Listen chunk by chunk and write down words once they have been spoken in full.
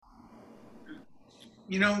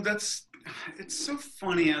it's so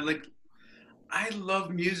funny. I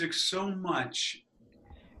love music so much,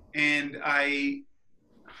 and I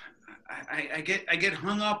get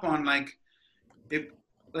hung up on it.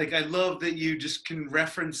 Like I love that you just can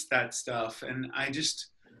reference that stuff, and I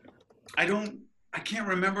don't I can't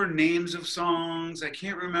remember names of songs. I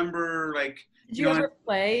can't remember Did you ever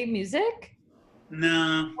play music?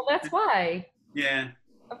 no. Well, that's why. Yeah,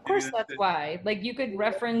 Of maybe course, that's that's it. why. Like you could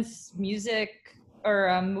reference music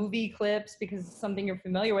or movie clips because it's something you're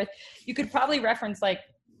familiar with. You could probably reference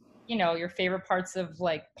your favorite parts of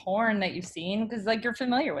like porn that you've seen because like you're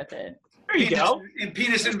familiar with it. There you go.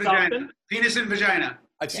 Penis and There's vagina. something. Penis and vagina.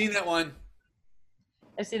 I've seen that one.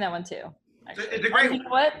 I've seen that one too. Actually. It's a great And you one. know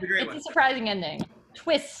what? It's a great It's one. a surprising ending.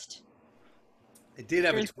 Twist. It did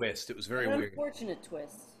have a twist. It was very An weird. unfortunate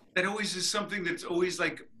twist. That always is something that's always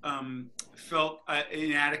felt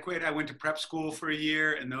inadequate. I went to prep school for a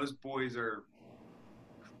year, and those boys are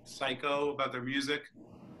psycho about their music.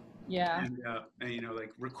 Yeah. And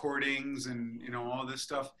like recordings and all this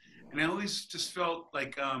stuff. And I always just felt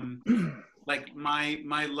like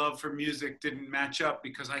my love for music didn't match up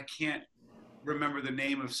because I can't remember the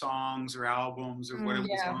name of songs or albums or what it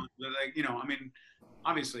was on. I mean,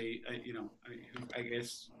 obviously, I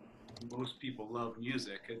guess most people love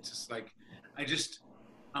music. It's just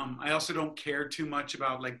I also don't care too much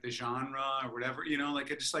about the genre or whatever, I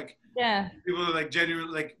just people are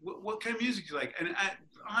genuinely what kind of music do you like? And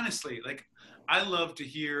honestly, I love to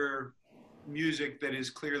hear music that is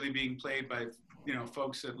clearly being played by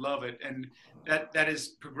folks that love it, and that has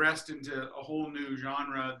progressed into a whole new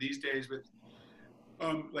genre these days with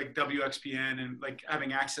WXPN and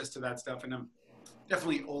having access to that stuff. And I'm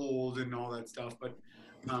definitely old and all that stuff, but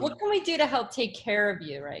what can we do to help take care of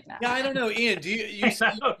you right now? Yeah, I don't know, Ian. Do you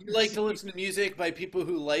like to listen to music by people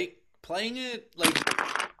who like playing it? Like,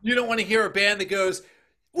 you don't want to hear a band that goes,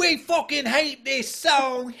 "We fucking hate this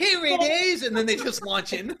song. Here it is," and then they just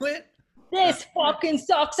launch into it. This fucking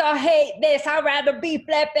sucks. I hate this. I'd rather be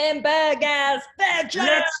flipping burgers. Let's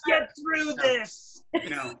get through this.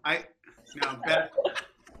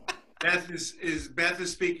 Beth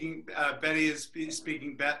is speaking. Betty is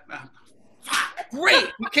speaking. Beth. Great.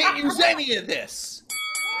 We can't use any of this.